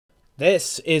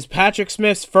This is Patrick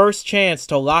Smith's first chance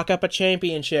to lock up a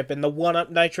championship in the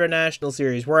One-Up Nitro National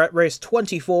Series. We're at race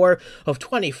 24 of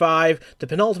 25, the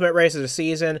penultimate race of the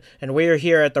season, and we are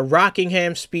here at the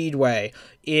Rockingham Speedway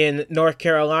in North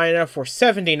Carolina for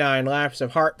 79 laps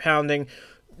of heart-pounding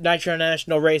Nitro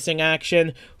National racing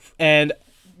action. And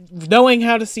knowing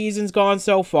how the season's gone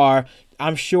so far,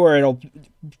 I'm sure it'll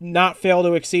not fail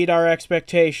to exceed our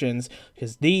expectations,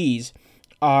 because these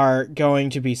are going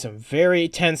to be some very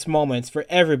tense moments for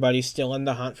everybody still in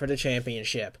the hunt for the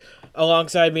championship.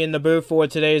 Alongside me in the booth for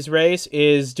today's race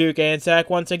is Duke Ansack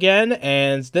once again,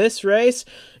 and this race,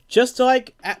 just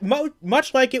like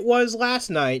much like it was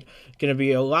last night, going to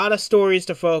be a lot of stories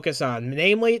to focus on,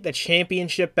 namely the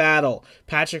championship battle.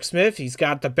 Patrick Smith, he's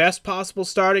got the best possible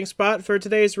starting spot for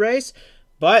today's race,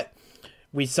 but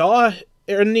we saw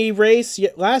in the race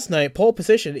last night, pole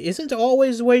position isn't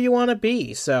always where you want to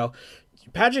be, so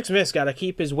Patrick Smith's got to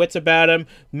keep his wits about him,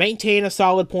 maintain a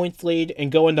solid points lead,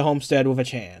 and go into Homestead with a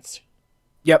chance.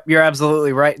 Yep, you're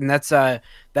absolutely right, and that's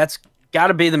got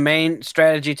to be the main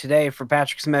strategy today for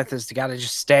Patrick Smith, is to got to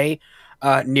just stay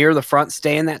near the front,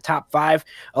 stay in that top five.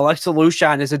 Alexa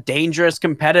Lucian is a dangerous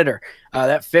competitor.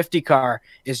 That 50 car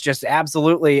is just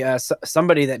absolutely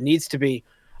somebody that needs to be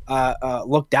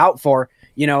looked out for.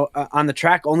 You know, on the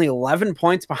track, only 11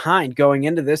 points behind going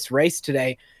into this race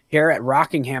today here at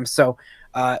Rockingham. So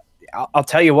I'll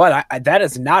tell you what, that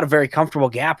is not a very comfortable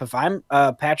gap. If I'm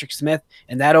Patrick Smith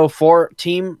and that 04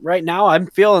 team right now, I'm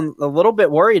feeling a little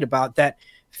bit worried about that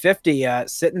 50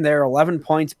 sitting there 11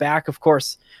 points back. Of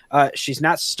course, she's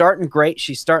not starting great.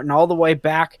 She's starting all the way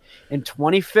back in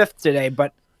 25th today,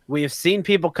 but we have seen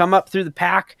people come up through the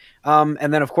pack.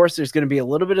 And then, of course, there's going to be a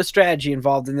little bit of strategy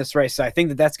involved in this race. So I think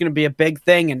that that's going to be a big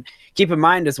thing. And keep in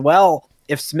mind as well,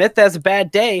 if Smith has a bad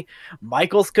day,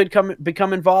 Michaels could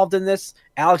become involved in this.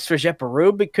 Alex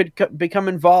Frigette-Barube could become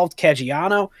involved.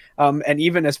 Caggiano, and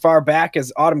even as far back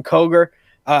as Autumn Koger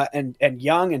and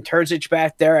Young and Turzic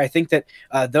back there. I think that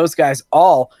those guys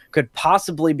all could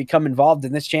possibly become involved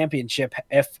in this championship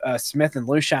if Smith and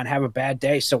Lucian have a bad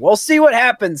day. So we'll see what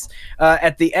happens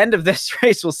at the end of this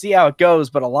race. We'll see how it goes.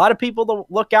 But a lot of people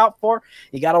to look out for.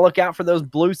 You got to look out for those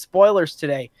blue spoilers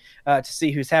today to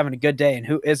see who's having a good day and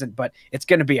who isn't. But it's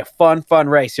going to be a fun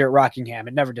race here at Rockingham.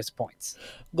 It never disappoints.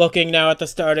 Looking now at the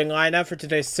starting lineup for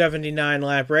today's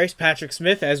 79-lap race, Patrick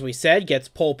Smith, as we said, gets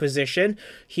pole position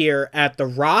here at the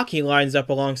Rock. He lines up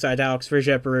alongside Alex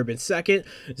Frigette-Barube in second.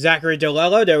 Zachary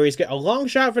DeLello, though he's got a long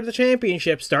shot for the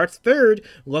championship, starts third,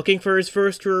 looking for his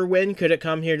first career win. Could it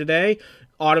come here today?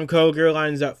 Autumn Koger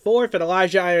lines up fourth, and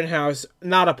Elijah Ironhouse,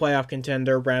 not a playoff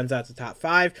contender, rounds out the top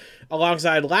five,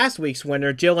 alongside last week's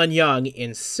winner, Dylan Young,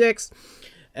 in sixth.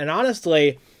 And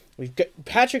honestly,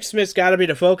 Patrick Smith's got to be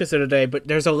the focus of the day, but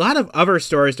there's a lot of other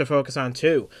stories to focus on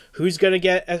too. Who's going to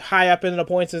get as high up in the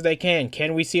points as they can?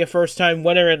 Can we see a first-time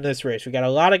winner in this race? We got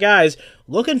a lot of guys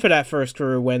looking for that first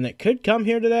career win that could come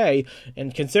here today,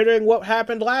 and considering what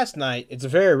happened last night, it's a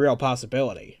very real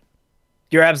possibility.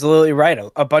 You're absolutely right.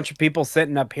 A bunch of people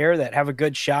sitting up here that have a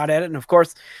good shot at it. And, of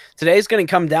course, today's going to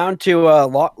come down to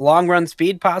long-run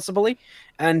speed possibly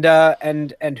and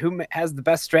who has the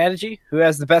best strategy, who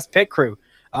has the best pit crew.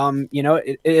 You know,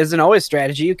 it isn't always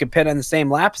strategy. You could pit on the same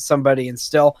lap as somebody and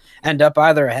still end up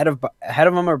either ahead of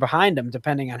them or behind them,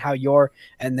 depending on how your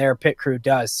and their pit crew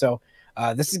does. So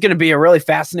this is going to be a really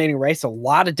fascinating race. A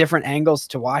lot of different angles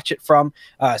to watch it from,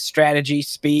 strategy,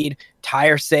 speed,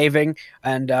 tire saving,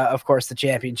 and of course the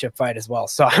championship fight as well.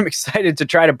 So I'm excited to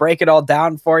try to break it all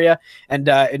down for you and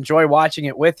enjoy watching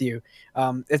it with you.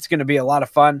 It's going to be a lot of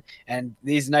fun, and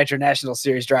these Nitro National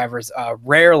Series drivers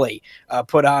rarely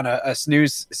put on a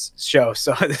snooze show,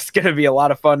 so it's going to be a lot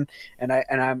of fun, and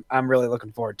I'm really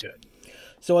looking forward to it.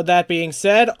 So with that being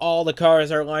said, all the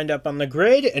cars are lined up on the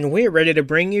grid, and we're ready to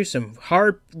bring you some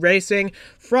hard racing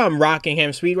from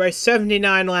Rockingham Speedway,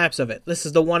 79 laps of it. This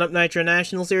is the One-Up Nitro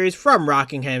National Series from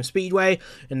Rockingham Speedway,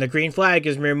 and the green flag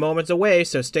is mere moments away,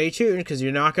 so stay tuned, because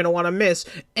you're not going to want to miss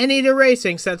any of the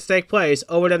racing set to take place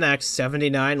over the next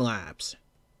 79 laps.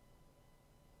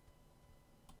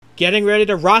 Getting ready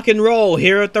to rock and roll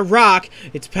here at the Rock.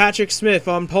 It's Patrick Smith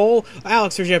on pole,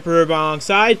 Alex Frigette-Barube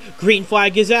alongside. Green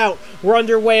flag is out. We're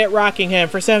underway at Rockingham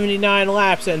for 79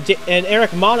 laps, and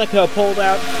Eric Monaco pulled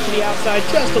out to the outside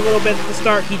just a little bit at the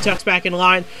start. He tucks back in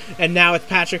line, and now it's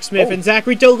Patrick Smith and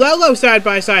Zachary DeLello side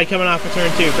by side coming off of turn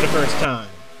two for the first time.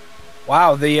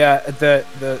 Wow,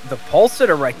 the pole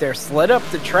sitter right there slid up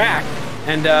the track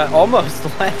and almost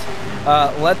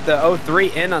let the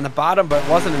 03 in on the bottom, but it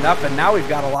wasn't enough. And now we've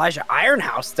got Elijah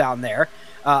Ironhouse down there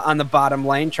on the bottom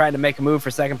lane trying to make a move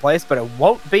for second place, but it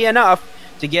won't be enough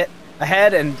to get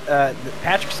ahead. And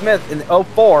Patrick Smith in the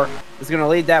 04 is going to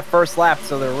lead that first lap.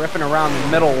 So they're ripping around the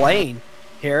middle lane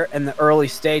here in the early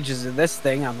stages of this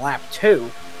thing on lap 2.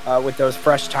 With those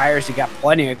fresh tires, you got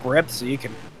plenty of grip, so you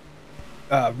can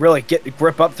really get the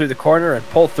grip up through the corner and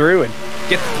pull through and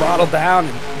get the throttle down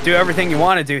and do everything you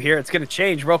want to do here. It's going to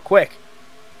change real quick.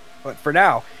 But for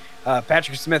now,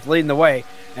 Patrick Smith leading the way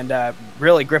and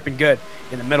really gripping good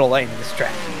in the middle lane of this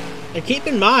track. And keep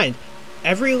in mind,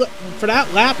 for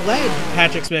that lap leg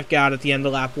Patrick Smith got at the end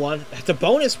of lap 1, that's a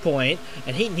bonus point,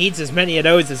 and he needs as many of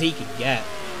those as he can get.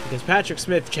 Because Patrick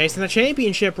Smith chasing the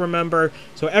championship, remember,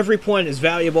 so every point is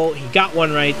valuable. He got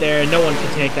one right there, and no one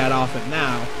can take that off him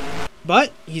now.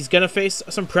 But he's going to face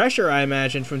some pressure, I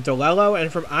imagine, from DeLello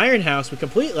and from Ironhouse with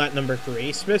complete lap number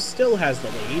 3. Smith still has the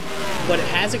lead, but it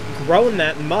hasn't grown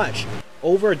that much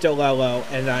over DeLello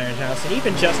and Ironhouse, and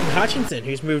even Justin Hutchinson,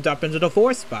 who's moved up into the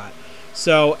 4th spot.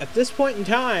 So at this point in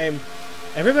time,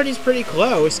 everybody's pretty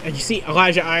close, and you see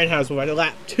Elijah Ironhouse with a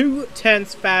lap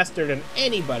 2/10 faster than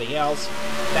anybody else.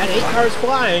 That 8 car's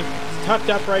flying. It's tucked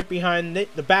up right behind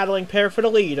the battling pair for the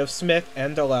lead of Smith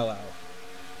and DeLello.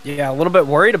 Yeah, a little bit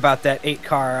worried about that 8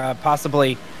 car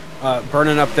possibly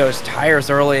burning up those tires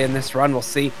early in this run. We'll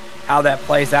see how that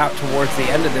plays out towards the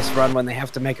end of this run when they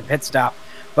have to make a pit stop.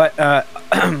 But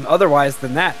otherwise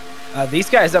than that, these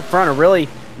guys up front are really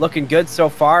looking good so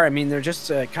far. I mean, they're just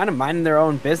kind of minding their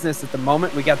own business at the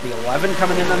moment. We got the 11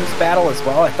 coming in on this battle as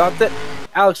well. I thought that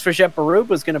Alex Frechette-Barube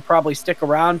was going to probably stick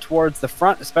around towards the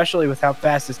front, especially with how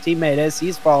fast his teammate is.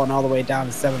 He's fallen all the way down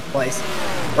to 7th place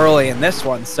early in this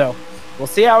one. So we'll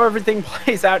see how everything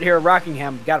plays out here at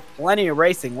Rockingham. We've got plenty of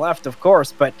racing left, of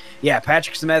course. But yeah,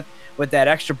 Patrick Smith with that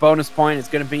extra bonus point is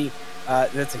going to be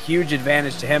that's a huge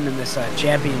advantage to him in this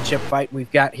championship fight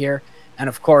we've got here. And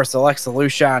of course, Alexa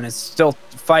Lucian is still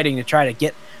fighting to try to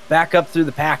get back up through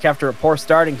the pack after a poor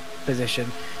starting position.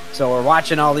 So we're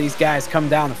watching all these guys come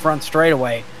down the front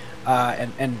straightaway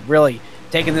and really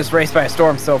taking this race by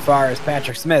storm so far is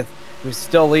Patrick Smith, who's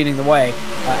still leading the way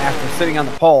after sitting on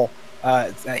the pole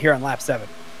here on lap 7.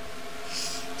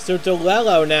 So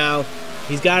DeLello now,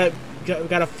 he's got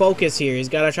to focus here. He's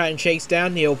got to try and chase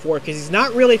down the 04 because he's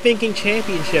not really thinking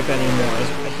championship anymore.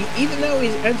 Even though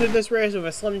he's entered this race with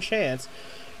a slim chance,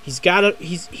 he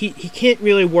can't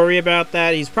really worry about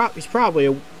that. He's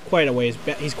probably quite a ways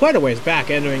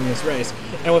back entering this race.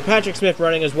 And with Patrick Smith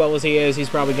running as well as he is, he's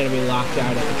probably going to be locked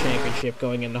out of the championship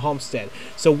going into Homestead.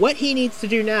 So what he needs to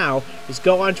do now is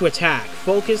go on to attack.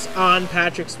 Focus on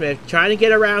Patrick Smith, trying to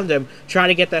get around him, try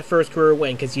to get that first career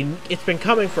win, because it's been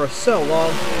coming for so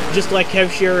long, just like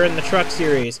Kev Shearer in the Truck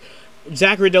Series.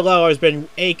 Zachary DeLello has been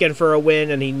aching for a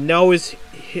win, and he knows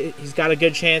he's got a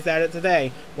good chance at it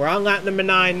today. We're on lap number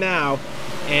 9 now,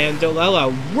 and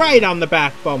DeLello right on the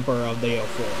back bumper of the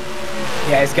 04.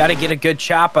 Yeah, he's got to get a good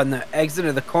chop on the exit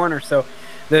of the corner. So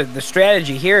the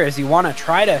strategy here is you want to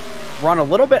try to run a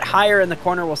little bit higher in the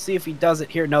corner. We'll see if he does it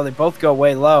here. No, they both go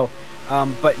way low.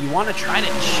 But you want to try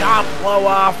to chop low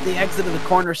off the exit of the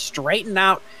corner, straighten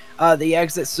out the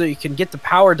exit so you can get the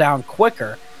power down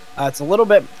quicker. It's a little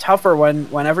bit tougher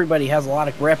when everybody has a lot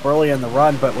of grip early in the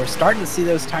run, but we're starting to see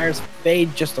those tires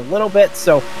fade just a little bit,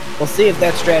 so we'll see if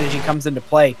that strategy comes into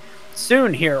play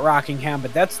soon here at Rockingham,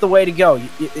 but that's the way to go.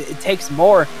 It takes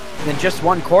more than just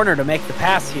one corner to make the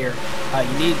pass here.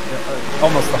 You need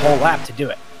almost the whole lap to do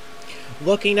it.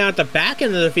 Looking at the back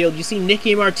end of the field, you see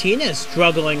Nicky Martinez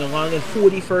struggling along in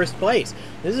 41st place.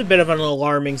 This is a bit of an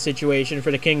alarming situation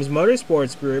for the Kings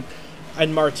Motorsports Group.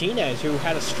 And Martinez, who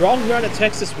had a strong run at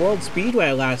Texas World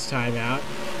Speedway last time out,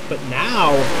 but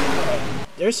now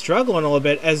they're struggling a little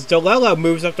bit as DeLello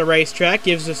moves up the racetrack,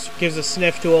 gives a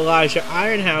sniff to Elijah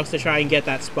Ironhouse to try and get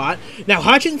that spot. Now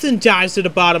Hutchinson dives to the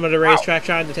bottom of the racetrack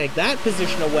trying to take that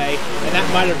position away, and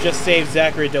that might have just saved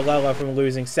Zachary DeLello from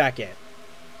losing second.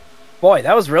 Boy,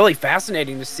 that was really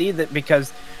fascinating to see that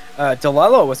because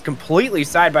DeLello was completely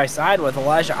side-by-side with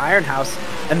Elijah Ironhouse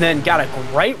and then got a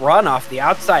great run off the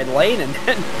outside lane, and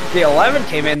then the 11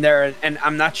 came in there, and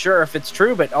I'm not sure if it's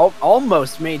true, but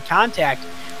almost made contact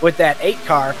with that 8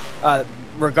 car.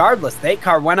 Regardless, the 8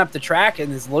 car went up the track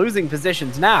and is losing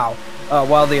positions now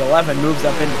while the 11 moves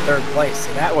up into 3rd place.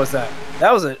 So that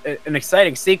was an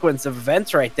exciting sequence of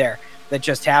events right there that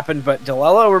just happened, but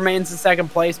DeLello remains in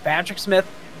 2nd place. Patrick Smith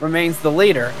remains the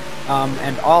leader,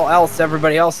 and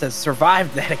everybody else has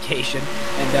survived that occasion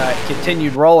and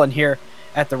continued rolling here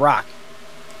at the Rock.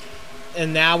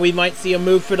 And now we might see a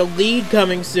move for the lead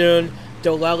coming soon.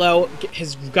 DeLello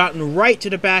has gotten right to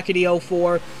the back of the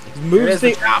 04. He moves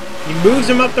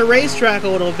him up the racetrack a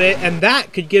little bit, and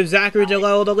that could give Zachary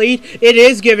DeLello the lead. It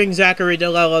is giving Zachary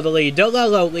DeLello the lead.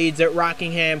 DeLello leads at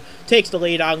Rockingham, takes the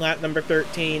lead on lap number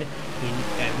 13.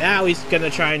 And Now he's going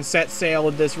to try and set sail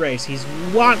with this race. He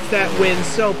wants that win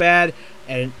so bad,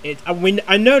 and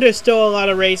I know there's still a lot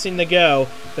of racing to go,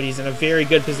 but he's in a very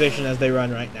good position as they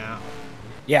run right now.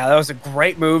 Yeah, that was a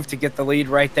great move to get the lead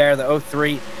right there. The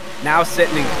 03 now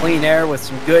sitting in clean air with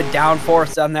some good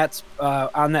downforce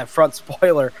on that front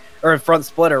spoiler or front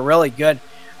splitter. Really good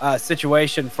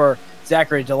situation for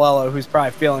Zachary DeLello, who's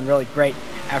probably feeling really great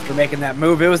after making that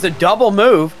move. It was a double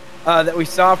move that we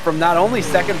saw from not only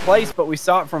second place, but we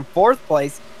saw it from fourth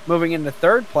place moving into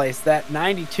third place. That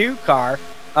 92 car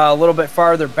a little bit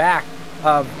farther back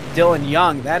of Dylan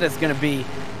Young. That is going to be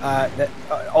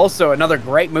also another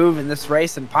great move in this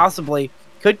race, and possibly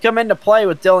could come into play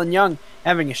with Dylan Young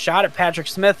having a shot at Patrick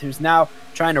Smith, who's now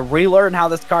trying to relearn how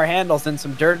this car handles in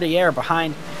some dirty air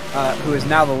behind who is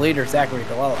now the leader, Zachary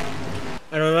DeLello.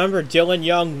 And remember, Dylan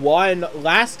Young won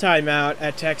last time out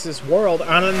at Texas World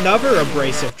on another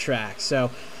abrasive track.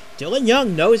 So Dylan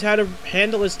Young knows how to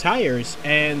handle his tires,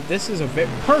 and this is a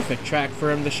perfect track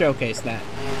for him to showcase that.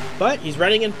 But he's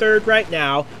running in third right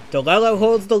now. DeLello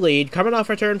holds the lead, coming off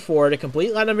a turn 4 to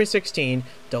complete lap number 16.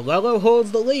 DeLello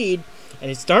holds the lead, and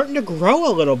he's starting to grow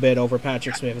a little bit over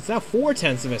Patrick Smith. It's now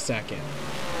 0.4 of a second.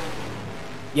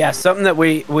 Yeah, something that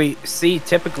we see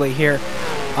typically here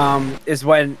is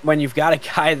when you've got a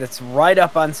guy that's right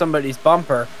up on somebody's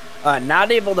bumper,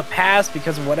 not able to pass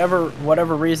because of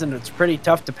whatever reason. It's pretty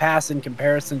tough to pass in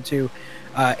comparison to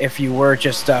if you were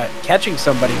just catching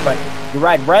somebody, but you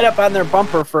ride right up on their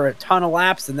bumper for a ton of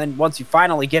laps, and then once you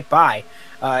finally get by,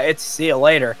 it's see you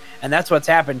later. And that's what's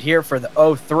happened here for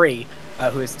the 03,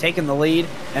 who has taken the lead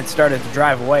and started to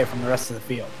drive away from the rest of the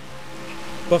field.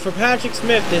 But for Patrick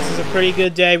Smith, this is a pretty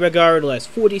good day regardless.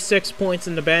 46 points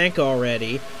in the bank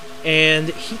already, and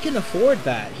he can afford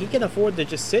that. He can afford to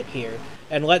just sit here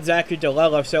and let Zachary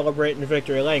DeLello celebrate in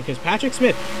victory lane, because Patrick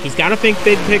Smith, he's got to think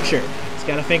big picture. He's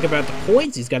got to think about the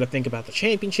points. He's got to think about the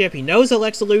championship. He knows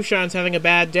Alexa Lucian's having a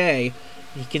bad day.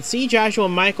 You can see Joshua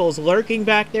Michaels lurking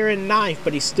back there in 9th,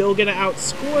 but he's still going to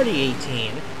outscore the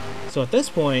 18. So at this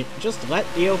point, just let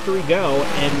the 03 go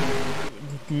and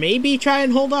maybe try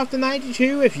and hold off the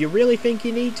 92 if you really think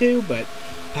you need to, but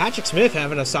Patrick Smith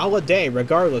having a solid day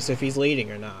regardless if he's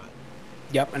leading or not.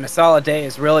 Yep, and a solid day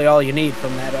is really all you need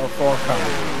from that 04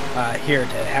 car here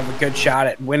to have a good shot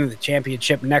at winning the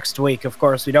championship next week. Of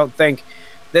course, we don't think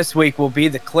this week will be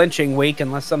the clinching week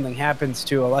unless something happens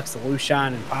to Alexa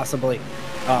Lucian and possibly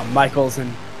Michaels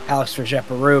and Alex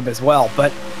Vergette-Barube as well.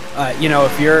 But you know,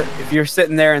 if you're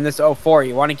sitting there in this 04,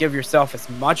 you want to give yourself as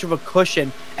much of a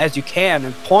cushion as you can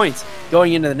in points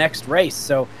going into the next race.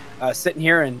 So sitting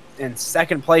here in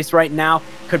second place right now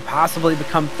could possibly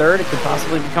become third. It could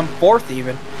possibly become fourth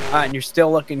even, and you're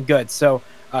still looking good. So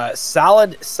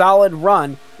solid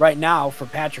run right now for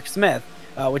Patrick Smith,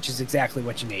 which is exactly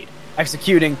what you need.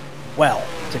 Executing well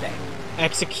today.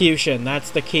 Execution.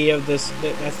 That's the key of this.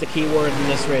 That's the key word in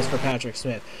this race for Patrick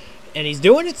Smith. And he's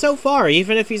doing it so far,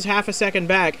 even if he's half a second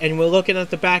back. And we're looking at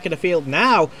the back of the field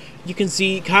now. You can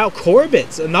see Kyle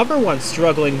Corbett's another one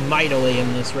struggling mightily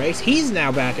in this race. He's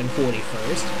now back in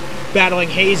 41st, battling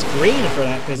Hayes Green for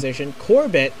that position.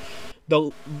 Corbett,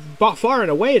 far and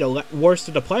away the worst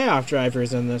of the playoff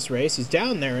drivers in this race. He's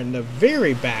down there in the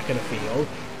very back of the field,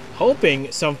 hoping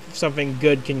something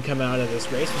good can come out of this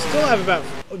race. We still have about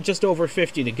just over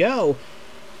 50 to go.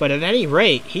 But at any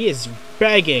rate, he is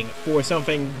begging for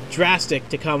something drastic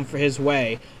to come for his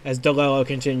way as DeLello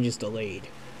continues to lead.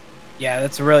 Yeah,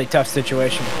 that's a really tough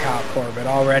situation for Kyle Corbett.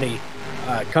 Already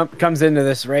comes into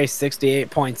this race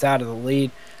 68 points out of the lead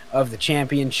of the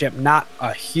championship. Not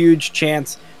a huge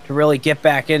chance to really get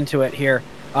back into it here.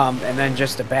 And then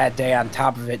just a bad day on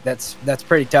top of it. That's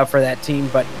pretty tough for that team.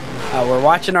 But we're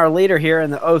watching our leader here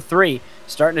in the 03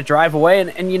 starting to drive away.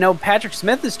 And you know, Patrick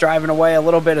Smith is driving away a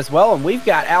little bit as well. And we've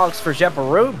got Alex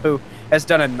Vergette-Barube, who has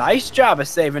done a nice job of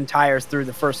saving tires through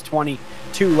the first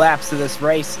 22 laps of this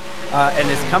race and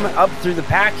is coming up through the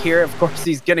pack here. Of course,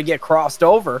 he's going to get crossed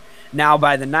over now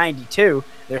by the 92.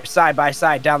 They're side by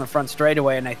side down the front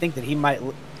straightaway. And I think that he might...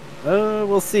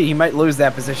 we'll see. He might lose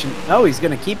that position. Oh, he's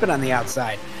going to keep it on the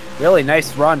outside. Really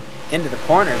nice run into the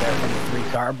corner there from the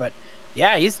 3 car. But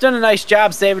yeah, he's done a nice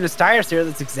job saving his tires here.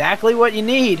 That's exactly what you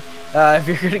need if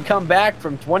you're going to come back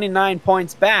from 29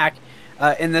 points back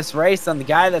in this race on the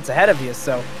guy that's ahead of you.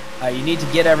 So you need to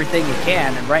get everything you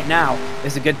can. And right now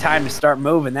is a good time to start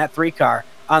moving. That 3 car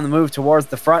on the move towards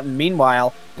the front. And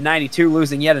meanwhile, the 92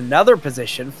 losing yet another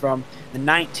position from the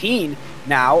 19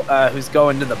 now, who's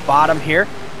going to the bottom here.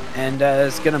 And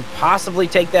is going to possibly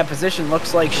take that position.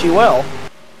 Looks like she will.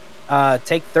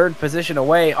 Take 3rd position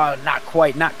away. Not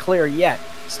quite, not clear yet.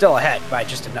 Still ahead by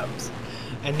just a nose.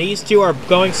 And these two are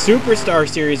going Superstar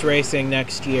Series racing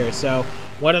next year, so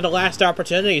one of the last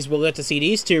opportunities we'll get to see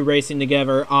these two racing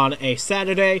together on a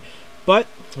Saturday, but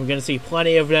we're going to see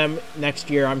plenty of them next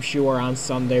year, I'm sure, on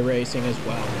Sunday racing as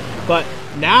well. But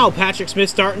now Patrick Smith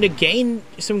starting to gain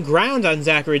some ground on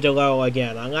Zachary DeLello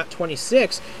again. On lap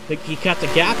 26, he cut the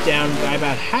gap down by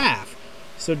about half.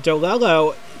 So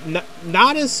DeLello,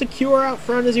 not as secure out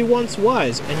front as he once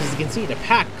was, and as you can see, the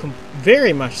pack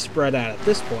very much spread out at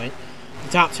this point.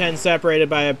 The top 10 separated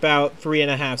by about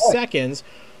 3.5 seconds.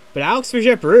 But Alex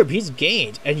Vergette-Barube, he's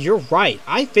gained, and you're right.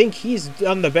 I think he's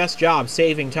done the best job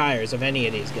saving tires of any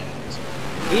of these guys.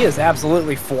 He is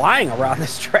absolutely flying around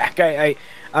this track.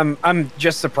 I'm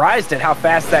just surprised at how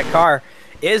fast that car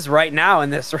is right now in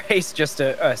this race. Just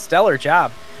a stellar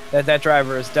job that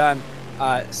driver has done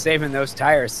saving those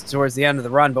tires towards the end of the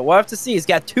run. But we'll have to see. He's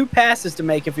got 2 passes to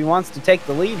make if he wants to take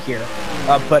the lead here.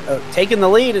 But taking the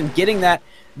lead and getting that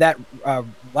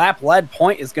lap lead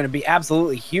point is going to be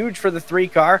absolutely huge for the 3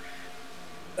 car,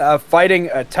 fighting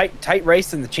a tight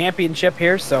race in the championship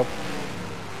here. So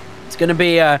it's going to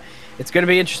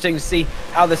be interesting to see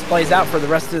how this plays out for the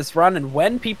rest of this run, and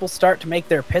when people start to make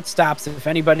their pit stops. If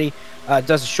anybody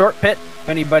does a short pit, if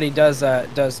anybody does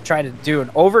try to do an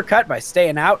overcut by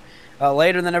staying out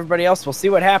later than everybody else, we'll see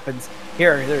what happens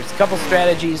here. There's a couple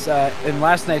strategies in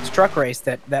last night's truck race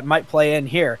that might play in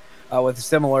here with a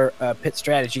similar pit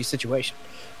strategy situation.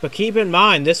 But keep in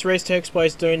mind, this race takes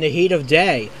place during the heat of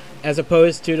day, as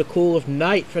opposed to the cool of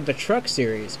night for the truck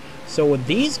series. So with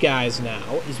these guys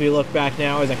now, as we look back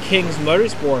now, as a King's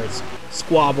Motorsports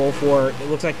squabble for, it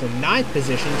looks like the 9th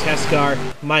position, Teskar,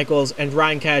 Michaels, and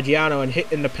Ryan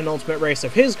Caggiano in the penultimate race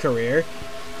of his career.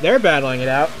 They're battling it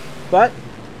out, but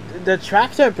the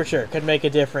track temperature could make a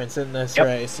difference in this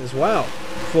race as well,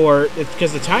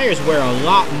 because the tires wear a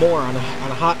lot more on a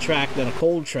hot track than a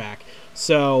cold track.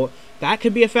 So that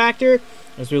could be a factor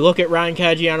as we look at Ryan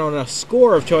Caggiano and a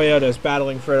score of Toyotas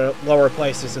battling for lower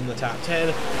places in the top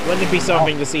 10. Wouldn't it be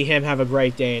something to see him have a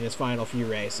great day in his final few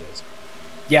races?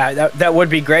 Yeah, that would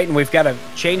be great, and we've got a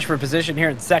change for position here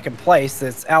in second place.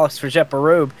 As Alex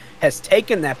Vergette-Barube has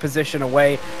taken that position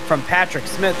away from Patrick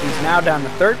Smith, who's now down to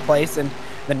 3rd place, and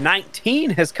the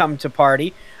 19 has come to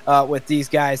party with these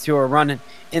guys who are running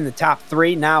in the top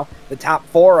 3. Now the top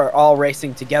 4 are all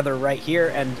racing together right here,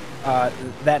 and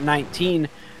that 19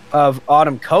 of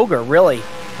Autumn Koger really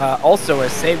also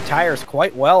has saved tires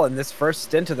quite well in this first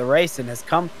stint of the race and has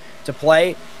come to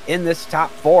play in this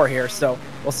top 4 here. So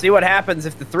we'll see what happens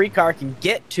if the 3 car can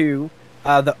get to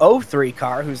the 03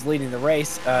 car who's leading the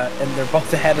race, and they're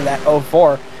both ahead of that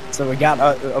 04. So we got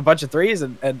a bunch of 3s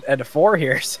and a 4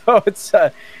 here. So it's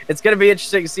going to be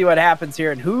interesting to see what happens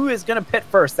here and who is going to pit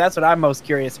first. That's what I'm most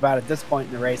curious about at this point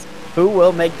in the race. Who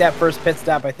will make that first pit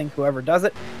stop? I think whoever does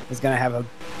it is going to have a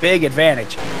big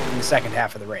advantage in the second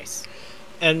half of the race.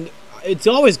 And it's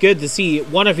always good to see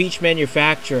one of each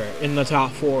manufacturer in the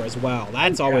top 4 as well.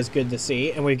 That's always good to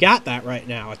see, and we've got that right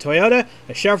now. A Toyota,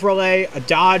 a Chevrolet, a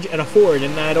Dodge, and a Ford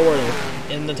in that order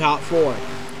in the top 4.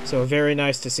 So very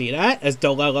nice to see that as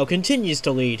DeLello continues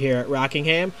to lead here at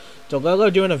Rockingham.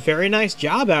 DeLello doing a very nice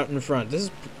job out in front.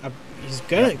 He's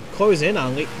going to close in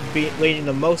on leading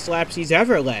the most laps he's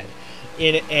ever led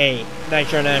in a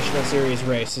Nitro National Series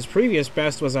race. His previous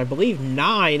best was, I believe,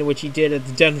 9, which he did at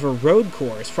the Denver Road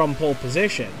Course from pole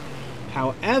position.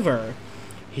 However,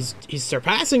 he's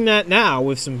surpassing that now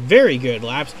with some very good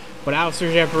laps, but Alex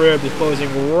Vergette-Barube is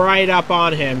closing right up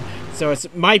on him. So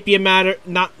it might be a matter,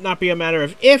 not be a matter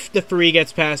of if the 3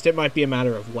 gets past, it might be a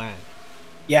matter of when.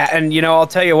 Yeah, and I'll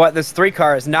tell you what, this 3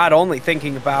 car is not only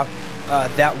thinking about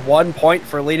that 1 point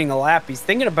for leading a lap, he's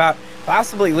thinking about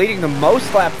possibly leading the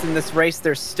most laps in this race.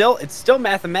 It's still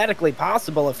mathematically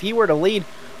possible. If he were to lead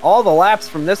all the laps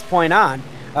from this point on,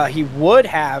 he would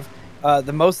have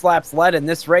the most laps led in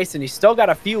this race, and he's still got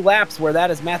a few laps where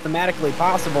that is mathematically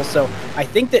possible. So I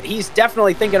think that he's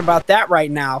definitely thinking about that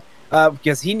right now.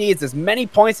 Because he needs as many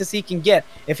points as he can get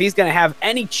if he's going to have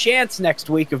any chance next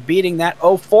week of beating that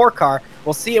 04 car.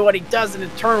 We'll see what he does in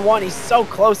turn 1. He's so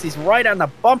close. He's right on the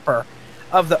bumper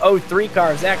of the 03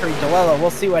 car, Zachary DeLello.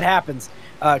 We'll see what happens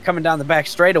coming down the back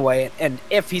straightaway. And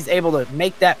if he's able to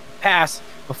make that pass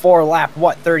before lap,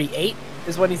 38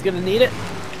 is when he's going to need it?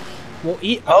 Well,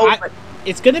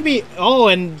 it's going to be... Oh,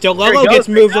 and DeLello gets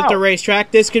moved at the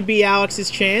racetrack. This could be Alex's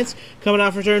chance. Coming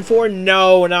out for turn 4?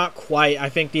 No, not quite. I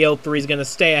think the 03 is going to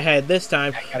stay ahead this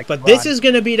time. But this is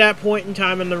going to be that point in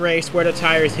time in the race where the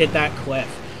tires hit that cliff.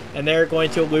 And they're going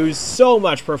to lose so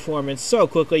much performance so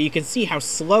quickly. You can see how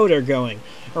slow they're going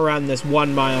around this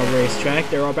 1-mile racetrack.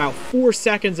 They're about 4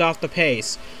 seconds off the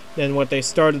pace than what they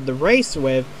started the race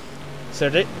with. So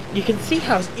that you can see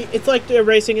how it's like they're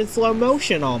racing in slow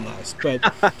motion almost.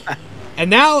 But and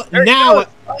now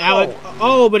Alex,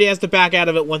 but he has to back out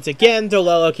of it once again.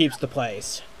 DeLello keeps the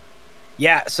place.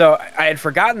 Yeah, so I had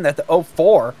forgotten that the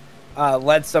 04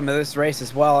 led some of this race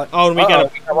as well. Oh, and we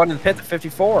got one in the pit, the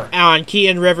 54. On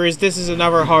Kean Rivers, this is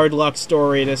another hard luck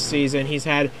story this season. He's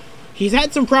had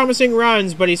some promising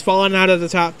runs, but he's fallen out of the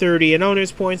top 30 in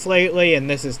owners' points lately, and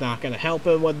this is not going to help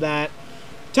him with that.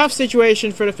 Tough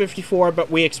situation for the 54,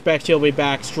 but we expect he'll be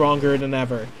back stronger than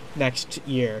ever next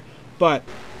year. But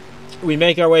we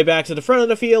make our way back to the front of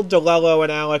the field. DeLello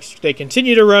and Alex, they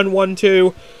continue to run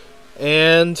 1-2.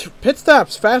 And pit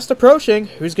stops fast approaching.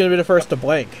 Who's going to be the first to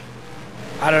blink?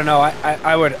 I don't know.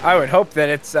 I would hope that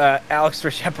it's Alex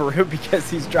Vercheparou because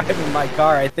he's driving my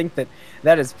car. I think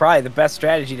that is probably the best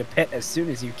strategy to pit as soon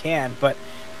as you can. But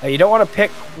you don't want to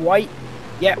pit quite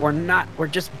yet. We're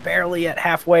just barely at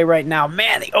halfway right now.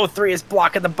 Man, the 03 is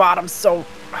blocking the bottom so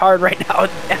hard right now.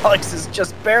 Alex is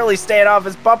just barely staying off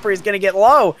his bumper. He's going to get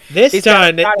low. This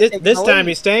time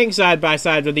he's staying side by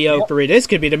side with the 03. Yep. This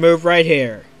could be the move right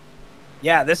here.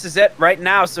 Yeah, this is it right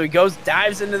now. So he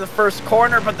dives into the first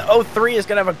corner, but the 03 is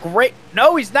going to have a great...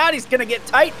 No, he's not. He's going to get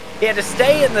tight. He had to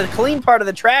stay in the clean part of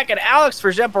the track, and Alex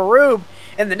Vercheparou,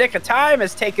 in the nick of time,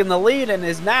 has taken the lead and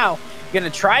is now going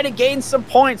to try to gain some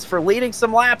points for leading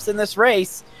some laps in this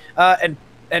race and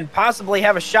possibly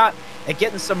have a shot at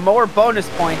getting some more bonus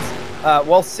points.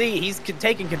 We'll see. He's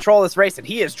taking control of this race, and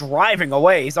he is driving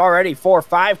away. He's already 4 or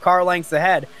 5 car lengths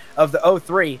ahead of the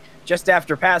 03. Just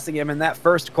after passing him in that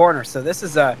first corner. So this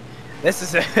is a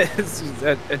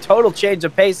total change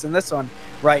of pace in this one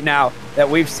right now that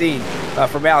we've seen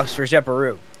from Alex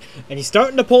Vercheparou. And he's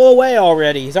starting to pull away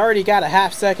already. He's already got a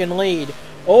half-second lead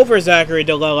over Zachary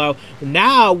DeLello.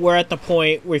 Now we're at the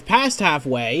point, we've passed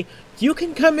halfway. You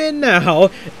can come in now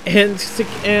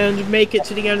and make it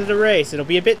to the end of the race. It'll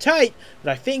be a bit tight, but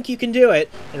I think you can do it.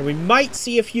 And we might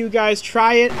see a few guys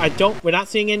try it. We're not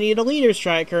seeing any of the leaders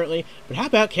try it currently. But how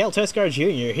about Cale Tescar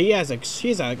Jr.?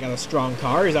 He's got a strong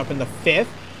car. He's up in the 5th.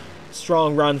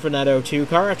 Strong run for that 02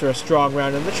 car after a strong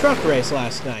run in the truck race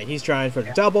last night. He's trying for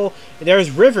the double. And there's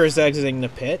Rivers exiting the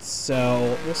pits,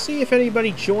 so we'll see if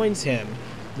anybody joins him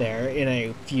there in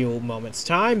a few moments'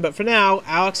 time. But for now,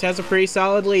 Alex has a pretty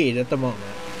solid lead at the moment.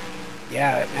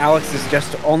 Yeah, Alex is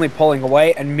just only pulling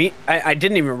away, and I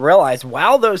didn't even realize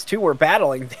while those two were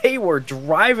battling, they were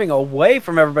driving away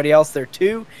from everybody else. They're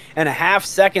 2.5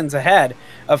 seconds ahead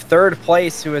of third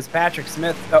place, who is Patrick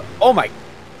Smith.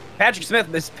 Patrick Smith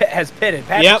has pitted.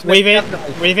 We've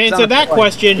answered that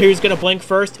question. Who's going to blink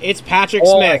first? It's Patrick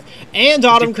Smith and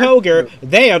Autumn Koger.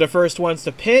 They are the first ones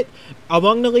to pit.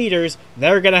 Among the leaders,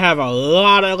 they're going to have a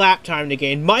lot of lap time to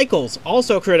gain. Michaels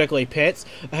also critically pits,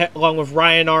 along with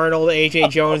Ryan Arnold, AJ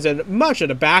Jones, and much of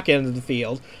the back end of the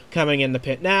field coming in the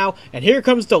pit now. And here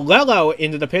comes DeLello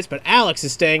into the pits, but Alex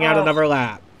is staying out another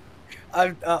lap.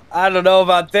 I don't know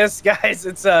about this, guys.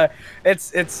 I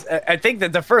think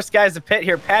that the first guys to pit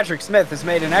here, Patrick Smith, has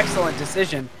made an excellent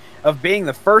decision of being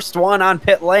the first one on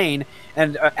pit lane,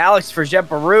 and Alex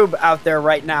Vercheparou out there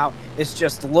right now is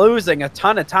just losing a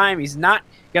ton of time. He's not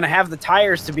going to have the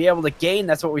tires to be able to gain.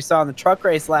 That's what we saw in the truck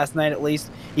race last night, at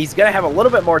least. He's going to have a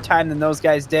little bit more time than those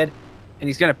guys did, and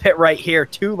he's going to pit right here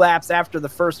 2 laps after the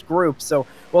first group. So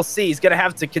we'll see. He's going to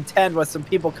have to contend with some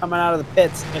people coming out of the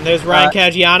pits. And there's Ryan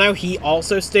Caggiano. He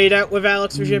also stayed out with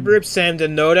Alex Vercheparou. Sam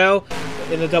Donato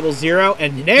in the 00.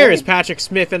 And there's Patrick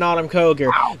Smith and Autumn Koger.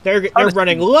 Wow. They're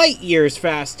running light years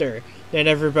faster than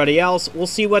everybody else. We'll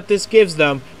see what this gives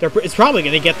them. It's probably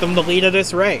going to get them the lead of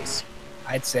this race.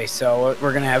 I'd say so.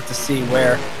 We're going to have to see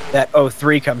where that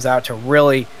 03 comes out to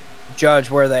really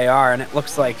judge where they are. And it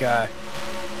looks like the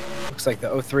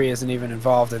 03 isn't even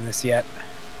involved in this yet.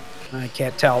 I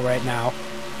can't tell right now.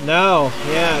 No,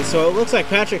 yeah, so it looks like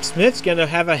Patrick Smith's going to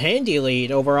have a handy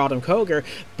lead over Autumn Koger,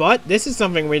 but this is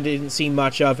something we didn't see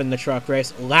much of in the truck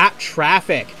race. Lap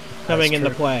traffic coming into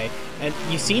play. And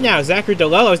you see now, Zachary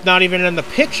DeLello is not even in the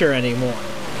picture anymore.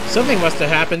 Something must have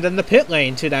happened in the pit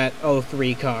lane to that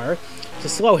 03 car to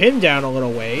slow him down a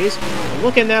little ways. We're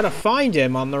looking now to find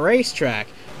him on the racetrack.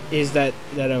 Is that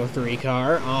 03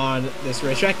 car on this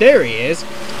racetrack? There he is.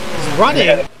 He's running.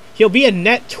 Yeah. He'll be a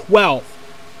net 12th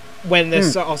when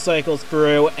this all cycles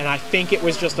through, and I think it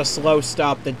was just a slow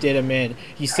stop that did him in.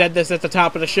 You said this at the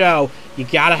top of the show. You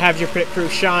got to have your pit crew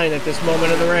shine at this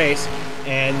moment of the race,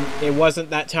 and it wasn't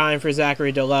that time for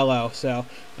Zachary DeLello. So,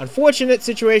 unfortunate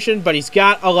situation, but he's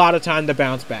got a lot of time to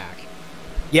bounce back.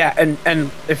 Yeah,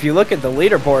 and if you look at the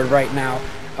leaderboard right now,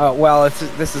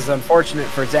 this is unfortunate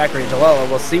for Zachary DeLello.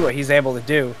 We'll see what he's able to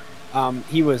do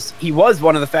He was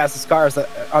one of the fastest cars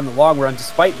on the long run,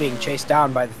 despite being chased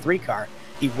down by the 3 car.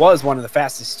 He was one of the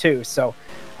fastest too. So,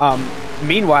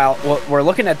 meanwhile, we're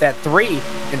looking at that 3 in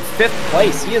 5th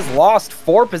place. He has lost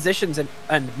 4 positions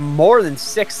and more than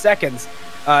 6 seconds.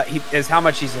 Is how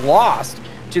much he's lost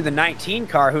to the 19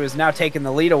 car, who has now taken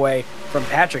the lead away from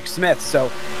Patrick Smith. So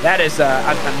that is,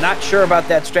 I'm not sure about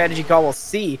that strategy call. We'll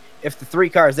see if the 3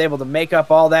 car is able to make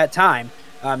up all that time.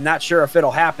 I'm not sure if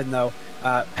it'll happen though.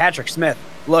 Patrick Smith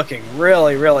looking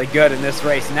really, really good in this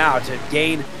race now to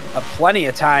gain plenty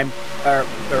of time or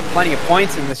plenty of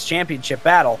points in this championship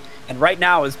battle. And right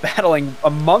now is battling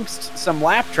amongst some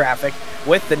lap traffic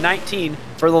with the 19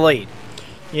 for the lead.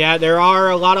 Yeah, there are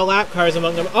a lot of lap cars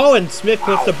among them. Oh, and Smith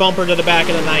puts the bumper to the back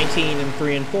of the 19 in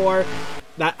 3 and 4.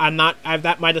 That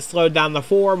that might have slowed down the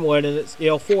 4 more than it's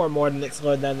 4 more than it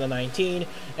slowed down the 19.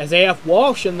 As AF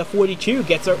Walsh in the 42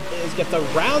 gets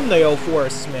around the 04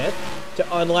 Smith to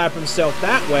unlap himself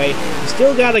that way. He's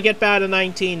still got to get back to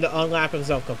 19 to unlap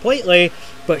himself completely,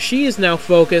 but she is now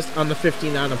focused on the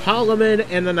 59 of Holloman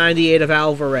and the 98 of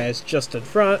Alvarez just in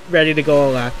front, ready to go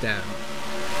a lap down.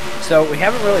 So we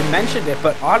haven't really mentioned it,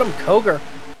 but Autumn Koger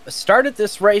started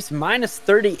this race minus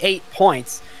 38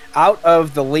 points out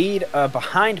of the lead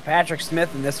behind Patrick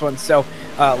Smith in this one. So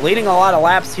leading a lot of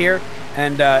laps here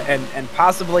and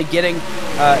possibly getting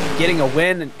a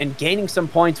win and gaining some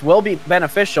points will be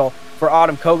beneficial for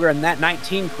Autumn Koger and that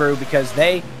 19 crew, because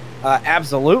they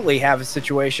absolutely have a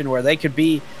situation where they could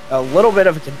be a little bit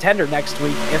of a contender next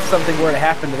week if something were to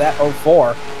happen to that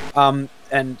 04.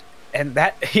 And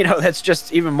that, that's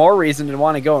just even more reason to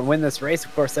want to go and win this race.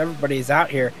 Of course, everybody's out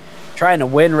here trying to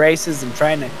win races and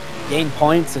trying to gain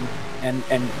points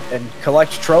and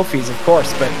collect trophies, of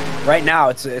course. But right now,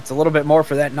 it's a little bit more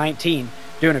for that 19.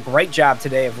 Doing a great job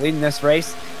today of leading this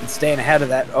race and staying ahead of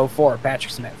that 04,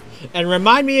 Patrick Smith. And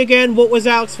remind me again, what was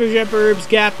Alex Verjepper's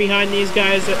gap behind these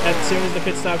guys as soon as the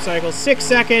pit stop cycle? 6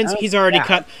 seconds. He's already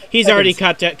cut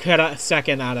a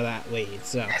second out of that lead.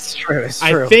 So that's true. It's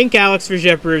true. I think Alex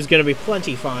Verjepper is going to be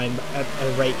plenty fine at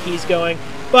the rate he's going,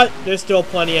 but there's still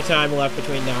plenty of time left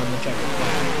between now and the checkered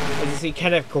flag. As you see,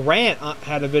 Kenneth Grant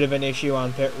had a bit of an issue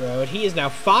on pit road. He is now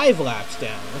 5 laps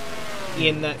down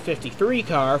in that 53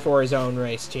 car for his own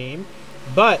race team,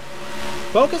 but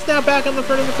focus now back on the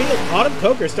front of the field. Autumn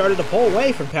Koger started to pull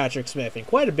away from Patrick Smith in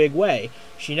quite a big way.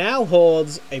 She now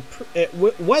holds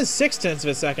was 0.6 of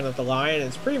a second at the line, and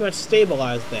it's pretty much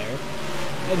stabilized there.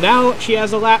 And now she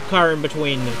has a lap car in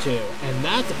between the two, and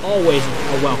that's always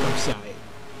a welcome sight.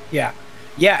 Yeah,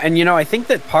 and I think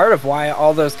that part of why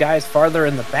all those guys farther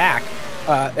in the back,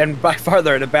 and by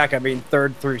farther in the back I mean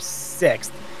 3rd through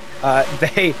 6th,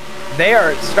 they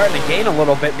are starting to gain a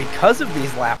little bit because of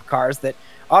these lap cars. That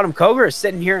Autumn Koger is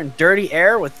sitting here in dirty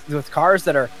air with cars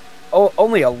that are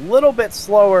only a little bit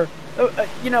slower.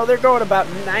 They're going about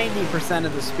 90%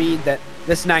 of the speed that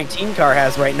this 19 car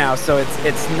has right now. So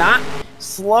it's not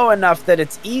slow enough that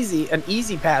it's an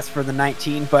easy pass for the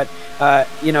 19, but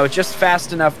just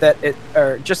fast enough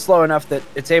just slow enough that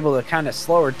it's able to kind of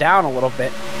slow her down a little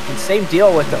bit. And same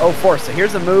deal with the 04. So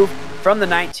here's a move from the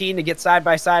 19 to get side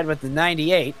by side with the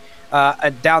 98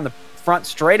 down the front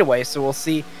straightaway. So we'll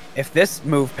see if this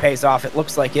move pays off. It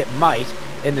looks like it might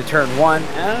into turn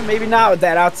 1. Maybe not with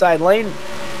that outside lane.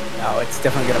 No, it's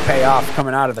definitely going to pay off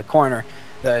coming out of the corner.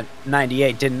 The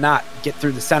 98 did not get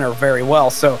through the center very well.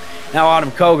 So now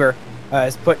Autumn Koger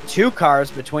has put 2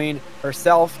 cars between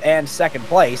herself and 2nd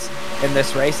place in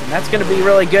this race. And that's going to be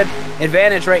really good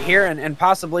advantage right here, and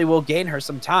possibly will gain her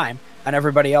some time on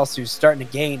everybody else who's starting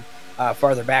to gain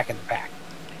farther back in the pack.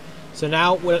 So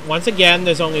now, once again,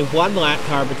 there's only 1 lap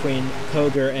car between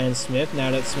Koger and Smith,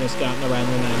 now that Smith's gotten around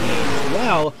the 98 as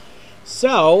well.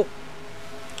 So,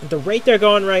 the rate they're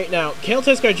going right now, Cale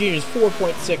Teskar Jr. is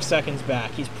 4.6 seconds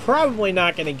back. He's probably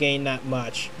not going to gain that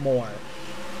much more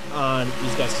on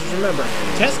these guys. Because remember,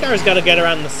 Tescar's got to get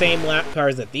around the same lap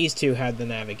cars that these two had to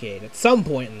navigate at some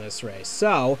point in this race.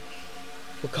 So,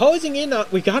 we're closing in on,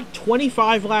 we got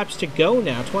 25 laps to go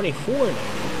now, 24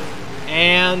 now.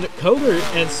 And Koger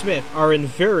and Smith are in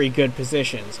very good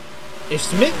positions. If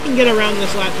Smith can get around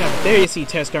this lap traffic, there you see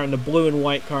Teskar in the blue and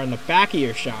white car in the back of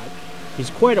your shot. He's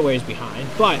quite a ways behind,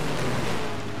 but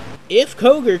if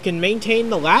Koger can maintain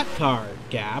the lap car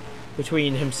gap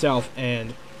between himself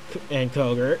and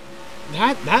Koger,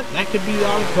 that could be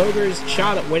on Koger's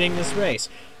shot at winning this race.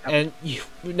 And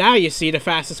now you see the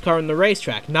fastest car on the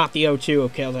racetrack, not the 02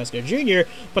 of Cale Teskar Jr.,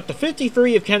 but the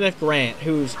 53 of Kenneth Grant,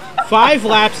 who's 5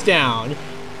 laps down,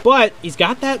 but he's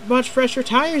got that much fresher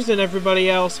tires than everybody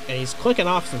else, and he's clicking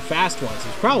off some fast ones.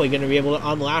 He's probably going to be able to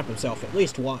unlap himself at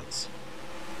least once.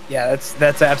 Yeah,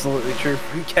 that's absolutely true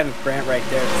from Kenneth Grant right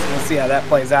there. So we'll see how that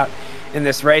plays out in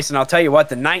this race. And I'll tell you what,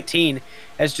 the 19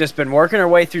 has just been working her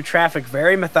way through traffic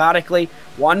very methodically,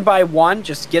 one by one,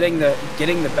 just getting the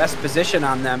best position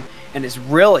on them, and is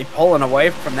really pulling away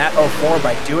from that 04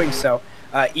 by doing so.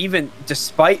 Even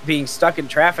despite being stuck in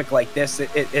traffic like this,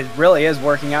 it really is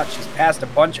working out. She's passed a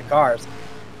bunch of cars,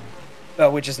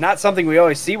 which is not something we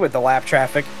always see with the lap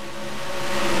traffic,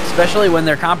 especially when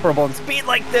they're comparable in speed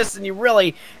like this, and you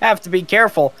really have to be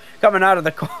careful coming out of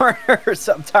the corner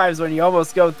sometimes when you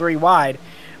almost go 3 wide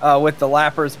with the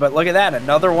lappers. But look at that,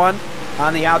 another one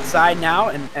on the outside now,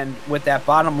 and with that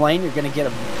bottom lane, you're going to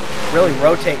get them really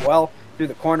rotate well through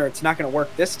the corner. It's not going to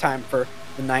work this time for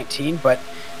the 19, but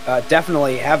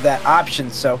definitely have that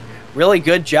option. So really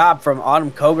good job from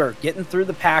Autumn Koger getting through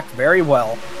the pack very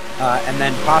well, and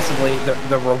then possibly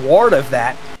the reward of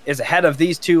that is ahead of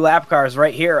these 2 lap cars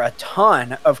right here, a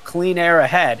ton of clean air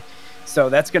ahead. So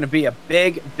that's going to be a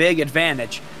big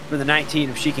advantage for the 19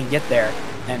 if she can get there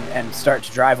and start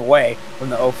to drive away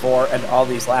from the 04 and all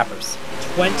these lappers.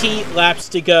 20 laps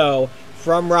to go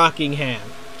from Rockingham.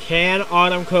 Can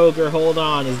Autumn Koger hold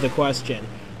on is the question.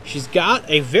 She's got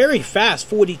a very fast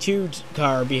 42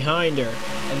 car behind her,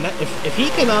 and that, if he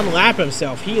can unlap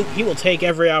himself, he will take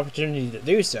every opportunity to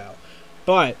do so.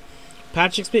 But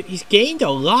Patrick Smith, he's gained a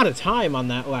lot of time on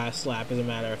that last lap, as a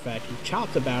matter of fact. He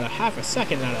chopped about a half a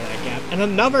second out of that gap, and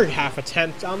another half a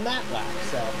tenth on that lap.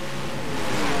 So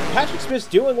Patrick Smith's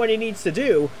doing what he needs to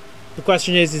do. The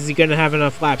question is he going to have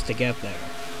enough laps to get there?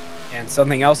 And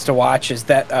something else to watch is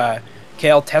that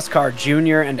Cale Teskar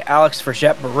Jr. and Alex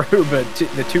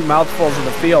Frechette-Barube, the 2 mouthfuls of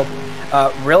the field,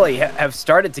 really have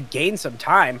started to gain some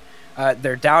time.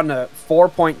 They're down to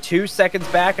 4.2 seconds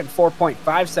back and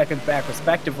 4.5 seconds back,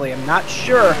 respectively. I'm not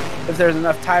sure if there's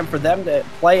enough time for them to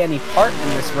play any part in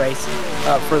this race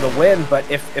for the win, but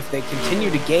if they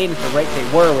continue to gain at the rate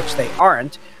they were, which they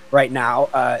aren't right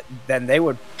now, then they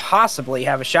would possibly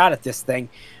have a shot at this thing.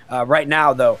 Right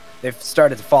now, though, they've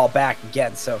started to fall back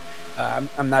again, so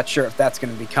I'm not sure if that's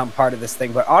going to become part of this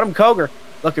thing. But Autumn Koger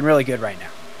looking really good right now.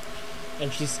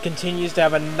 And she continues to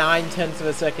have a 9/10 of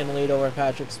a second lead over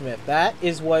Patrick Smith. That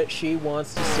is what she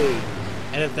wants to see.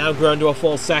 And it's now grown to a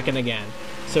full second again.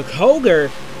 So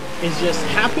Koger is just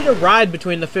happy to ride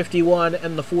between the 51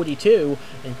 and the 42.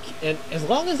 And as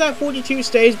long as that 42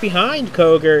 stays behind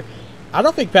Koger, I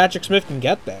don't think Patrick Smith can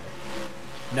get there.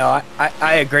 No,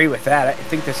 I agree with that. I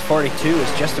think this 42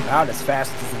 is just about as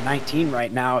fast as the 19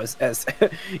 right now, as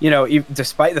you know,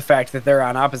 despite the fact that they're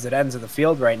on opposite ends of the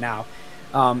field right now.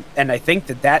 And I think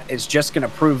that is just going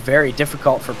to prove very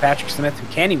difficult for Patrick Smith, who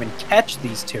can't even catch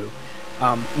these 2,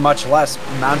 much less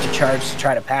mount a charge to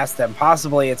try to pass them.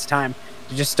 Possibly it's time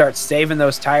to just start saving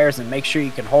those tires and make sure you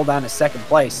can hold on to second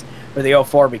place for the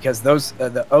 04, because those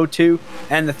the 02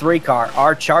 and the 3 car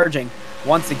are charging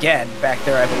once again back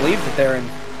there. I believe that they're in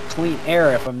clean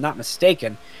air, if I'm not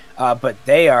mistaken, but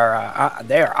they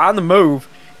are on the move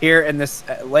here in this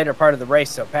later part of the race.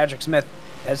 So Patrick Smith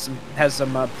has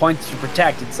some points to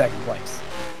protect in second place.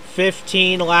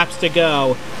 15 laps to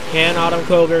go. Can Autumn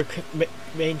Koger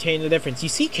maintain the difference? You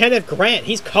see Kenneth Grant,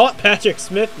 he's caught Patrick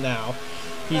Smith now.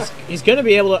 He's going to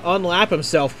be able to unlap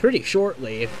himself pretty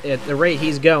shortly at the rate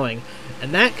he's going,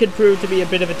 and that could prove to be a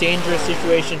bit of a dangerous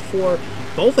situation for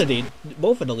both of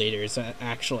the leaders,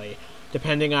 actually,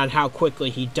 depending on how quickly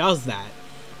he does that.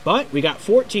 But we got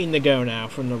 14 to go now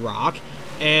from the Rock,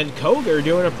 and Koger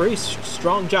doing a pretty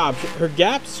strong job. Her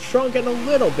gap's shrunken a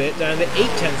little bit, down to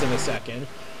 0.8 of a second,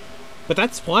 but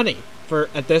that's plenty for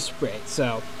at this rate.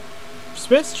 So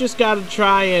Smith's just got to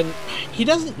try, and he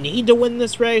doesn't need to win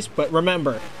this race, but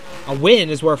remember, a win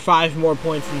is worth 5 more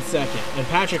points than second, and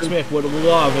Patrick Smith would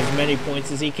love as many points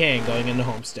as he can going into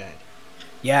Homestead.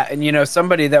 Yeah, and you know,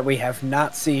 somebody that we have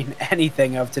not seen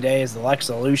anything of today is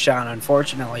Alexa Luschan.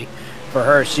 Unfortunately for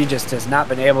her, she just has not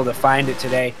been able to find it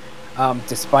today,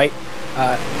 despite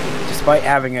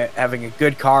having a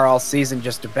good car all season.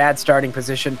 Just a bad starting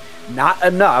position, not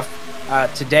enough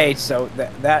today. So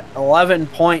that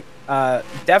 11-point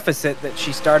deficit that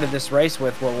she started this race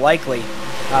with will likely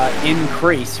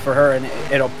increase for her, and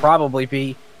it'll probably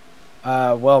be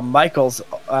Michael's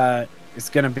is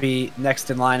going to be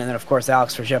next in line, and then of course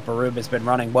Alex Frechette-Barube has been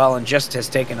running well and just has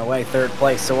taken away 3rd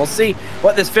place. So we'll see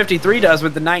what this 53 does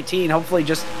with the 19. Hopefully,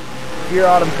 just if you're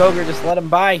Autumn Koger, just let him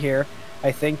by here.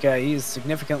 I think he's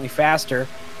significantly faster,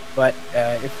 but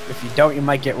if you don't, you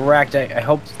might get wrecked. I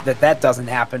hope that doesn't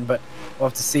happen, but we'll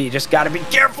have to see. You just got to be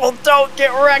careful. Don't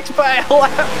get wrecked by a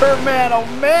lapper, man. Oh,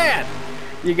 man.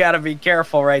 You got to be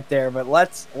careful right there, but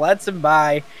let's him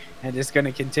by and just going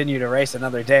to continue to race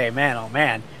another day. Man, oh,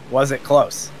 man, was it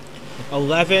close.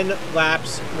 11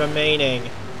 laps remaining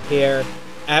here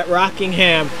at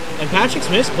Rockingham, and Patrick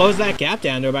Smith closed that gap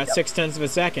down to about 0.6 of a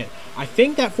second. I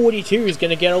think that 42 is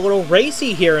going to get a little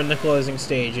racy here in the closing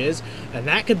stages, and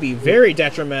that could be very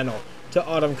detrimental to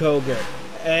Autumn Koger.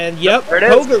 And yep,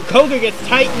 Koger gets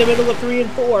tight in the middle of 3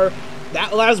 and 4.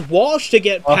 That allows Walsh to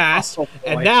get past,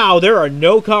 and now there are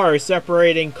no cars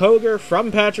separating Koger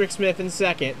from Patrick Smith in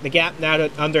second. The gap now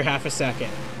to under half a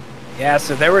second. Yeah,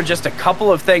 so there were just a couple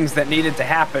of things that needed to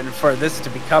happen for this to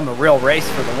become a real race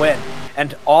for the win.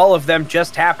 And all of them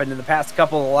just happened in the past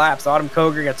couple of laps. Autumn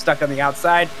Koger got stuck on the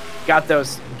outside, got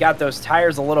those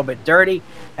tires a little bit dirty,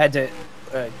 had to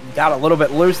got a little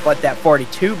bit loose, let that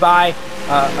 42 by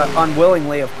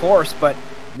unwillingly, of course. But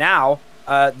now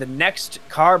the next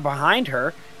car behind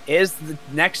her is the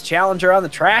next challenger on the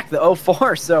track, the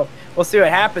 04. So we'll see what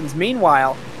happens.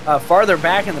 Meanwhile, farther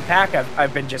back in the pack,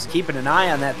 I've been just keeping an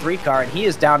eye on that 3 car, and he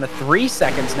is down to 3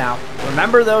 seconds now.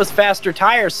 Remember those faster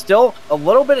tires, still a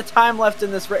little bit of time left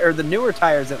in this race, or the newer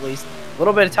tires at least, a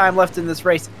little bit of time left in this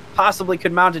race, possibly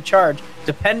could mount a charge,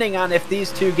 depending on if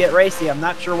these two get racy. I'm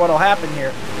not sure what'll happen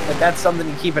here, but that's something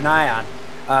to keep an eye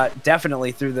on.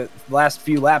 Definitely through the last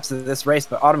few laps of this race,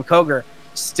 but Autumn Koger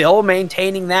still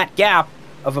maintaining that gap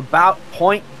of about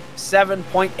 0.7,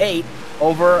 0.8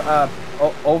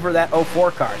 over that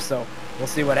 04 car. So we'll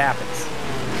see what happens.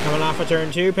 Coming off of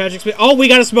turn 2, Patrick Smith. Oh, we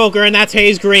got a smoker, and that's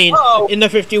Hayes Green in the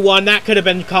 51. That could have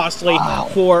been costly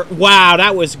for... Wow,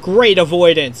 that was great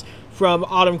avoidance from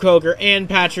Autumn Koger and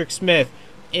Patrick Smith.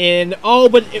 Alex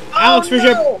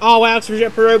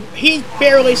Verget, he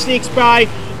barely sneaks by,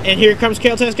 and here comes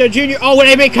Cale Tesco Jr. Oh, and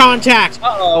they make contact.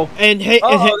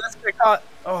 That's gonna caught.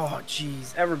 Oh,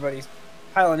 jeez, everybody's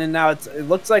piling in now. It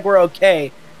looks like we're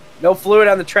okay. No fluid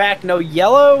on the track. No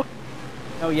yellow.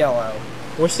 No yellow.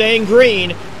 We're staying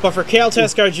green, but for Cale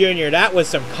Tesco Jr., that was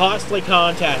some costly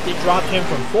contact. It dropped him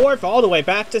from 4th all the way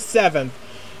back to 7th.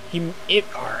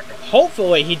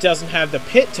 Hopefully he doesn't have the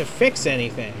pit to fix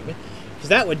anything, because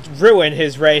that would ruin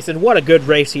his race, and what a good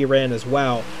race he ran as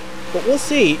well. But we'll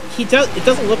see. It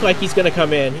doesn't look like he's going to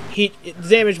come in. The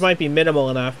damage might be minimal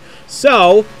enough.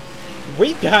 So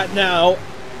we've got now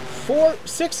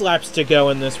 6 laps to go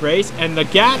in this race, and the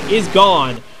gap is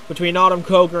gone between Autumn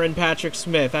Koger and Patrick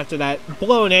Smith after that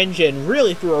blown engine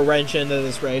really threw a wrench into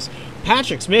this race.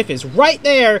 Patrick Smith is right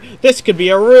there. This could be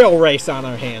a real race on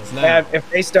our hands now. Yeah, if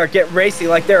they start getting racy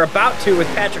like they're about to with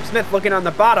Patrick Smith looking on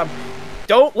the bottom,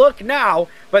 don't look now,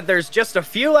 but there's just a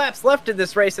few laps left in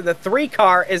this race, and the 3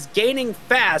 car is gaining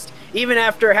fast, even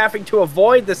after having to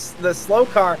avoid the slow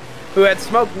car who had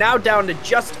smoke, now down to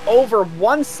just over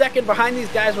 1 second behind these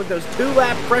guys with those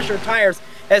 2-lap pressure tires,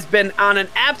 has been on an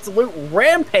absolute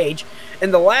rampage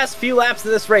in the last few laps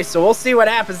of this race. So we'll see what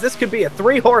happens. This could be a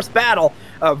 3-horse battle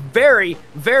very,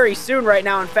 very soon right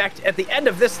now. In fact, at the end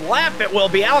of this lap, it will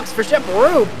be Alex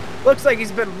Verget. Looks like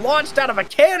he's been launched out of a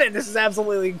cannon. This is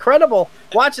absolutely incredible.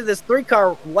 Watching this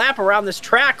 3-car lap around this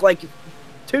track like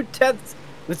 0.2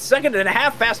 a second and a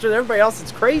half faster than everybody else.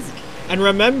 It's crazy. And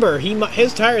remember,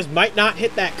 his tires might not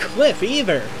hit that cliff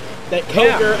either that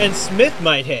Koger and Smith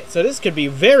might hit. So this could be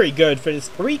very good for this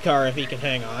 3-car if he can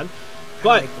hang on.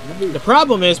 But the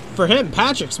problem is, for him,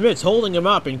 Patrick Smith's holding him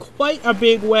up in quite a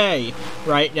big way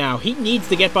right now. He needs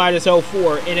to get by this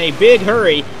 04 in a big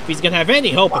hurry if he's going to have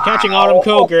any hope of catching Autumn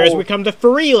Koger as we come to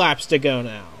 3 laps to go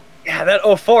now. Yeah, that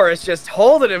 04 is just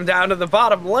holding him down to the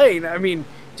bottom lane. I mean,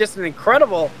 just an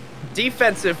incredible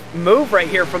defensive move right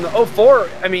here from the 04.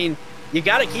 I mean, you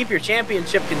got to keep your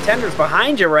championship contenders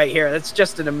behind you right here. That's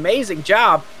just an amazing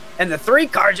job. And the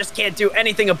 3-car just can't do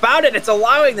anything about it. It's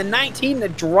allowing the 19 to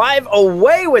drive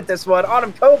away with this one.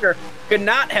 Autumn Koger could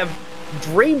not have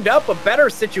dreamed up a better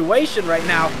situation right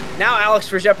now. Now Alex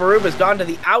Verget has gone to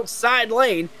the outside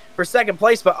lane for 2nd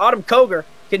place, but Autumn Koger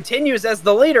continues as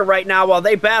the leader right now while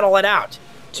they battle it out.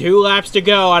 2 laps to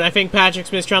go, and I think Patrick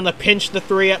Smith's trying to pinch the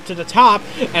 3 up to the top,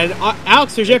 and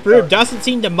Alex Verget doesn't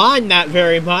seem to mind that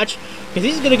very much, because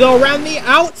he's going to go around the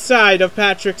outside of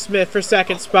Patrick Smith for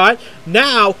 2nd spot.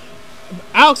 Now,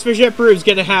 Alex Verget is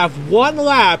going to have 1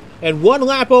 lap, and 1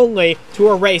 lap only,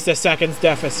 to erase a 2nd's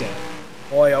deficit.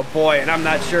 Boy, oh boy, and I'm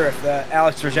not sure if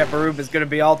Alex Verget is going to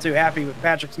be all too happy with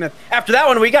Patrick Smith. After that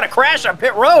one, we got a crash on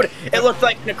pit road. It looked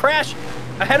like a crash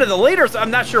ahead of the leader, so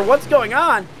I'm not sure what's going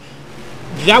on.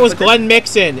 That was Glenn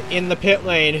Mixon in the pit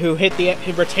lane who hit the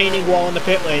retaining wall in the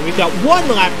pit lane. We've got 1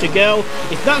 lap to go.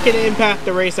 It's not going to impact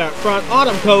the race out front.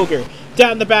 Autumn Koger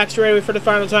Down the back straightaway for the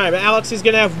final time. Alex is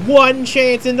going to have one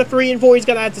chance in the 3 and 4. He's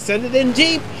going to have to send it in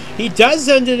deep. He does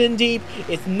send it in deep.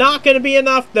 It's not going to be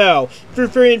enough, though. Through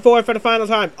 3 and 4 for the final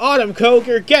time. Autumn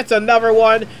Koger gets another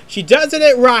one. She does it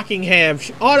at Rockingham.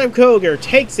 Autumn Koger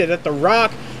takes it at the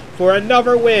Rock for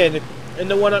another win in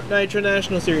the 1-Up Nitro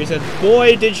National Series. And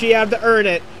boy, did she have to earn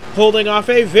it, holding off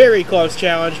a very close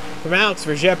challenge from Alex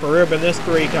Verjeparub in this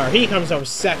 3 car. He comes home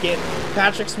second.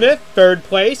 Patrick Smith, 3rd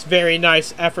place. Very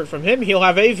nice effort from him. He'll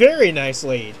have a very nice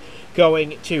lead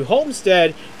going to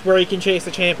Homestead, where he can chase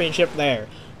the championship there.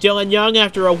 Dylan Young,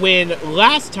 after a win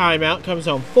last time out, comes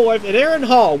home 4th. And Aaron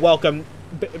Hall,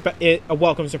 a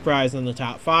welcome surprise in the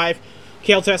top 5.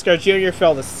 Cale Tesco Jr.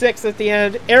 fell to 6th at the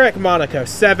end. Eric Monaco,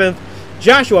 7th.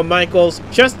 Joshua Michaels,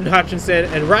 Justin Hutchinson,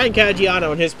 and Ryan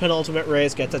Caggiano in his penultimate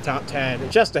race get to top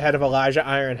 10, just ahead of Elijah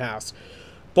Ironhouse.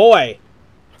 Boy,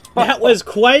 that was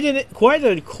quite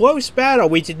a close battle.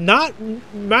 We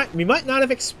might not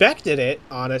have expected it,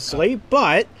 honestly,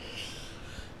 but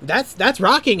that's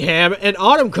Rockingham, and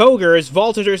Autumn Koger has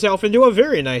vaulted herself into a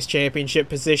very nice championship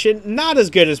position. Not as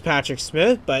good as Patrick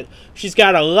Smith, but she's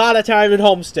got a lot of time at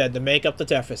Homestead to make up the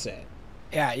deficit.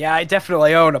 Yeah, I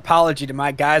definitely owe an apology to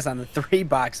my guys on the 3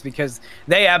 box, because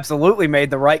they absolutely made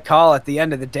the right call at the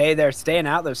end of the day. They're staying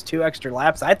out those 2 extra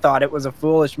laps. I thought it was a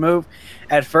foolish move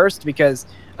at first because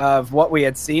of what we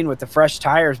had seen with the fresh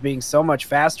tires being so much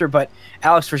faster, but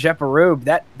Alex Verjeparub,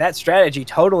 that strategy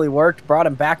totally worked, brought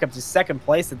him back up to 2nd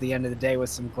place at the end of the day with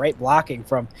some great blocking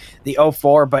from the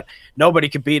 04, but nobody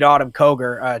could beat Autumn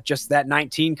Koger, just that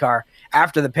 19 car.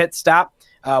 After the pit stop,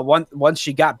 once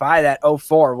she got by, that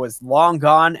 04 was long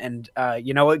gone, and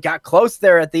it got close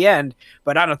there at the end,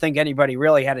 but I don't think anybody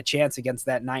really had a chance against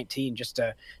that 19. Just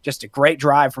a great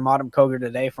drive from Autumn Koger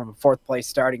today from a 4th place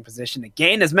starting position to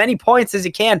gain as many points as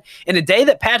you can in a day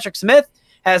that Patrick Smith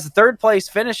has a 3rd place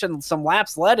finish and some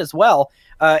laps led as well.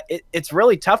 It's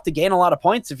really tough to gain a lot of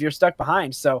points if you're stuck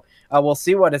behind, so we'll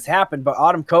see what has happened, but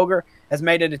Autumn Koger has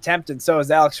made an attempt, and so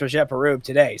has Alex Verjeparub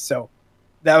today, so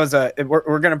that was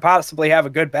we're going to possibly have a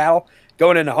good battle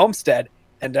going into Homestead,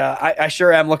 and I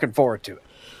sure am looking forward to it.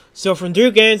 So from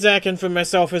Drew Ganzak and from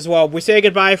myself as well, we say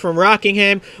goodbye from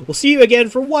Rockingham. We'll see you again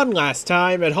for one last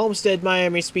time at Homestead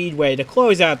Miami Speedway to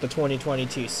close out the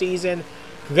 2022 season.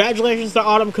 Congratulations to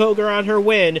Autumn Koger on her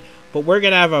win, but we're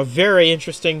going to have a very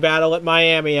interesting battle at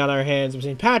Miami on our hands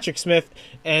between Patrick Smith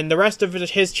and the rest of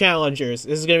his challengers.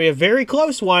 This is going to be a very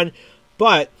close one,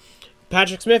 but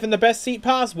Patrick Smith in the best seat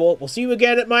possible. We'll see you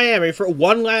again at Miami for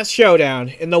one last showdown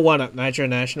in the 1-Up Nitro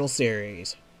National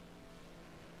Series.